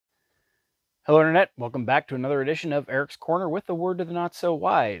Hello, Internet. Welcome back to another edition of Eric's Corner with a word to the not so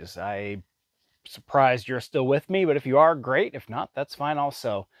wise. I'm surprised you're still with me, but if you are, great. If not, that's fine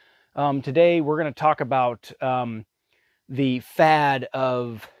also. Today, we're going to talk about the fad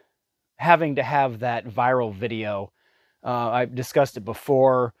of having to have that viral video. I've discussed it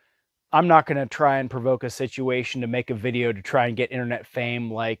before. I'm not going to try and provoke a situation to make a video to try and get internet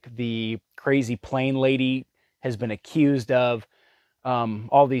fame like the crazy plane lady has been accused of.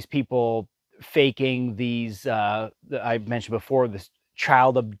 All these people faking these, I mentioned before, this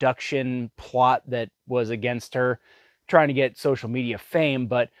child abduction plot that was against her, trying to get social media fame.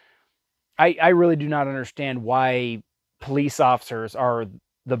 But I really do not understand why police officers are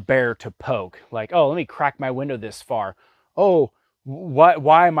the bear to poke. Like, oh, let me crack my window this far. Oh,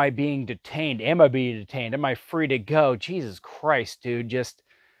 why am I being detained? Am I being detained? Am I free to go? Jesus Christ, dude, just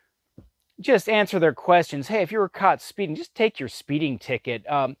answer their questions. Hey, if you were caught speeding, just take your speeding ticket.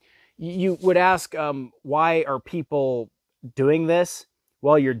 You would ask, why are people doing this?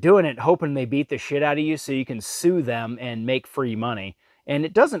 Well, you're doing it hoping they beat the shit out of you so you can sue them and make free money. And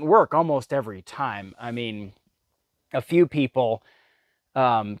it doesn't work almost every time. I mean, a few people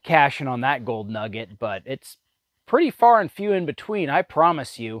cash in on that gold nugget, but it's pretty far and few in between, I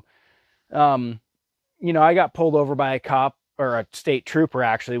promise you. Um, I got pulled over by a cop or a state trooper,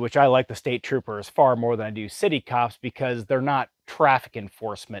 actually, which I like the state troopers far more than I do city cops because they're not traffic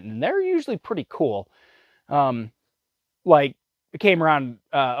enforcement and they're usually pretty cool. Um, like, it came around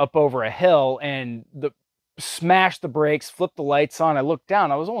up over a hill and smashed the brakes, flipped the lights on. I looked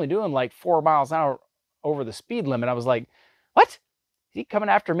down. I was only doing like 4 miles an hour over the speed limit. I was like, what? Is he coming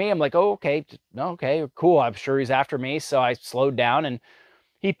after me? I'm like, oh, okay. No, okay, cool. I'm sure he's after me. So I slowed down and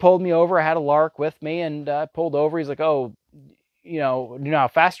he pulled me over. I had a lark with me and I pulled over. He's like, oh, do you know how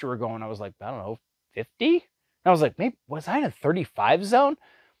fast you were going? I was like, I don't know, 50? And I was like, maybe, was I in a 35 zone?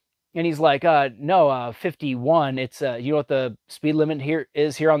 And he's like, no, 51. It's, you know what the speed limit here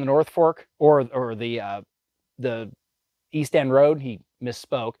is here on the North Fork or the East End Road? He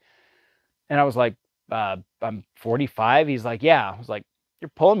misspoke. And I was like, I'm 45. He's like, yeah. I was like, you're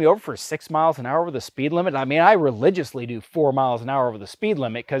pulling me over for 6 miles an hour over the speed limit? I mean, I religiously do 4 miles an hour over the speed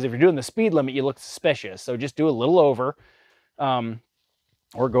limit because if you're doing the speed limit, you look suspicious. So just do a little over,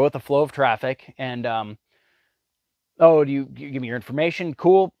 or go with the flow of traffic. And, oh, do you give me your information?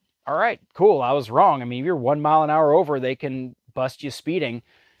 Cool. All right, cool. I was wrong. I mean, if you're 1 mile an hour over, they can bust you speeding.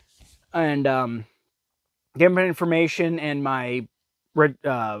 And give me information, and my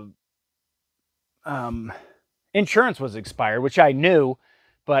insurance was expired, which I knew,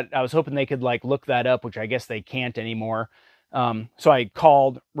 but I was hoping they could like look that up, which I guess they can't anymore. So I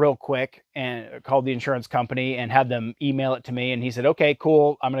called real quick and called the insurance company and had them email it to me. And he said, okay,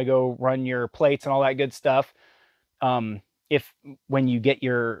 cool. I'm going to go run your plates and all that good stuff. If when you get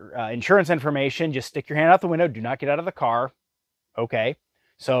your insurance information, just stick your hand out the window. Do not get out of the car. Okay.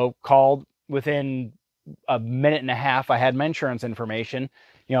 So called within a minute and a half. I had my insurance information,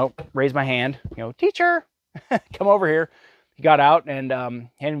 raised my hand, teacher, come over here. He got out and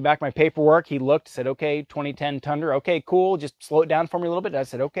handed me back my paperwork. He looked, said, okay, 2010 Tundra. Okay, cool. Just slow it down for me a little bit. I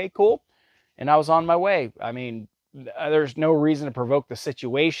said, okay, cool. And I was on my way. I mean, there's no reason to provoke the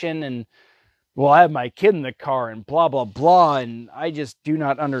situation. And, well, I have my kid in the car and blah, blah, blah. And I just do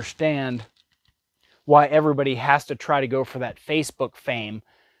not understand why everybody has to try to go for that Facebook fame.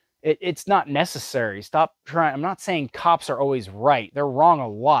 It's not necessary. Stop trying. I'm not saying cops are always right. They're wrong a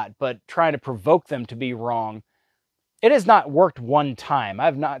lot, but trying to provoke them to be wrong, it has not worked one time.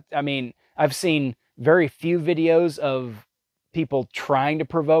 I've seen very few videos of people trying to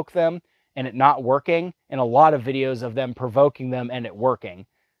provoke them and it not working, and a lot of videos of them provoking them and it working.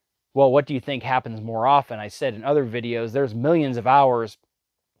 Well, what do you think happens more often? I said in other videos, there's millions of hours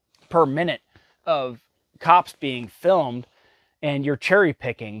per minute of cops being filmed, and you're cherry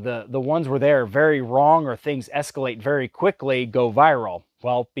picking. The ones where they're very wrong or things escalate very quickly go viral.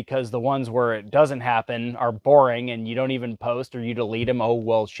 Well, because the ones where it doesn't happen are boring and you don't even post or you delete them. Oh,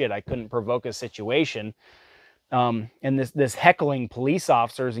 well, shit, I couldn't provoke a situation. And this heckling police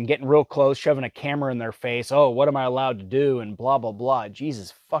officers and getting real close, shoving a camera in their face. Oh, what am I allowed to do? And blah, blah, blah.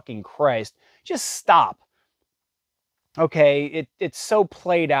 Jesus fucking Christ. Just stop. Okay, it's so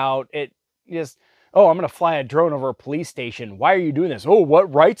played out. It just, oh, I'm going to fly a drone over a police station. Why are you doing this? Oh,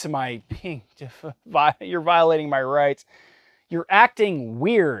 what rights am I being? You're violating my rights. You're acting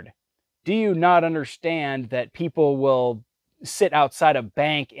weird. Do you not understand that people will sit outside a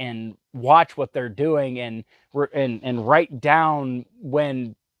bank and watch what they're doing and write down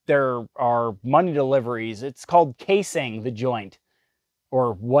when there are money deliveries? It's called casing the joint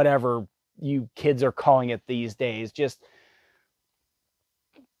or whatever you kids are calling it these days. Just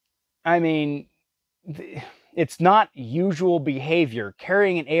I mean, it's not usual behavior.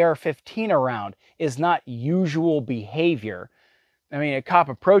 Carrying an AR-15 around is not usual behavior. I mean, a cop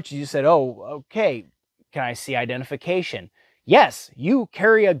approaches you, said, "Oh, okay, can I see identification?" Yes, you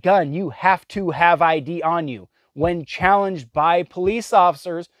carry a gun. You have to have ID on you. When challenged by police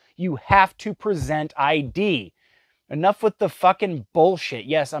officers, you have to present ID. Enough with the fucking bullshit.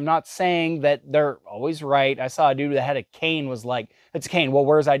 Yes, I'm not saying that they're always right. I saw a dude that had a cane was like, "It's a cane. Well,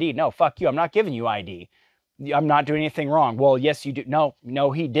 where's ID?" No, fuck you. I'm not giving you ID. I'm not doing anything wrong. Well, yes, you do. No,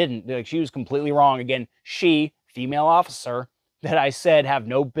 no, he didn't. Like, she was completely wrong. Again, she, female officer, that I said have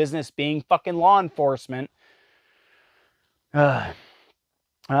no business being fucking law enforcement.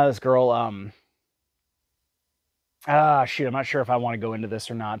 This girl, shoot, I'm not sure if I want to go into this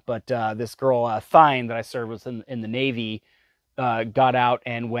or not, but this girl, Thine, that I served with in the Navy, got out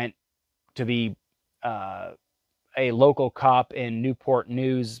and went to be a local cop in Newport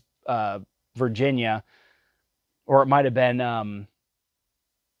News, Virginia, or it might have been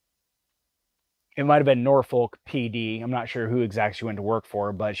Norfolk PD. I'm not sure who exactly she went to work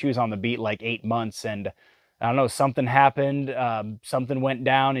for, but she was on the beat like 8 months, and I don't know, something happened, something went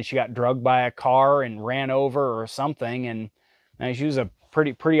down, and she got drugged by a car and ran over or something. And she was a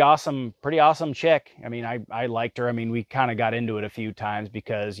pretty awesome chick. I mean, I liked her. I mean, we kind of got into it a few times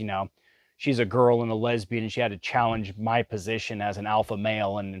because, you know, she's a girl and a lesbian, and she had to challenge my position as an alpha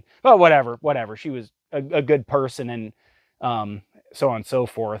male, and well, whatever. She was a good person, and so on and so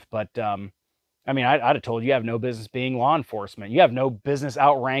forth. But I mean, I'd have told you, you have no business being law enforcement. You have no business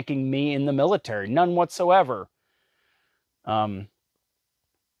outranking me in the military. None whatsoever.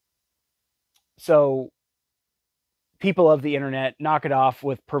 So people of the internet, knock it off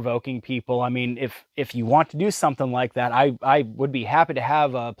with provoking people. I mean, if you want to do something like that, I would be happy to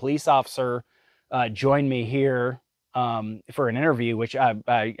have a police officer join me here for an interview, which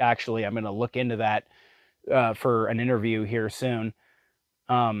I actually, I'm going to look into that for an interview here soon.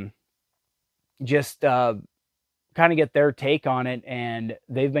 Just kind of get their take on it. And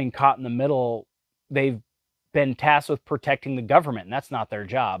they've been caught in the middle. They've been tasked with protecting the government, and that's not their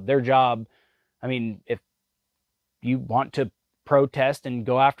job. Their job, I mean, if you want to protest and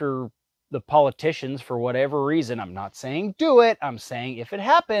go after the politicians for whatever reason, I'm not saying do it. I'm saying if it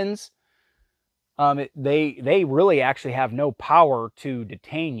happens, they really actually have no power to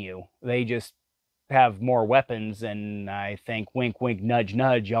detain you. They just have more weapons, and I think wink, wink, nudge,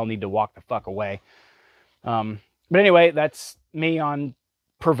 nudge, y'all need to walk the fuck away. But anyway, that's me on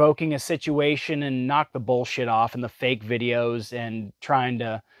provoking a situation and knock the bullshit off and the fake videos and trying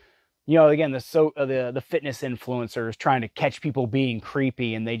to, you know, again, the fitness influencers trying to catch people being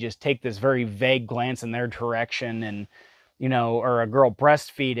creepy, and they just take this very vague glance in their direction, and, you know, or a girl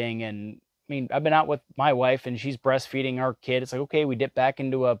breastfeeding. And I mean, I've been out with my wife and she's breastfeeding our kid. It's like, okay, we dip back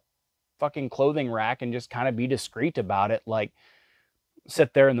into a fucking clothing rack and just kind of be discreet about it. Like,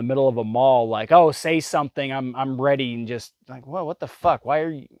 sit there in the middle of a mall, like, oh, say something, I'm ready, and just like, well, what the fuck? Why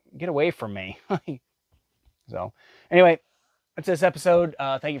are you, get away from me? So anyway, that's this episode.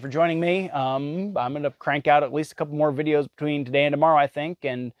 Thank you for joining me. I'm going to crank out at least a couple more videos between today and tomorrow, I think,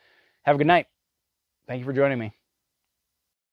 and have a good night. Thank you for joining me.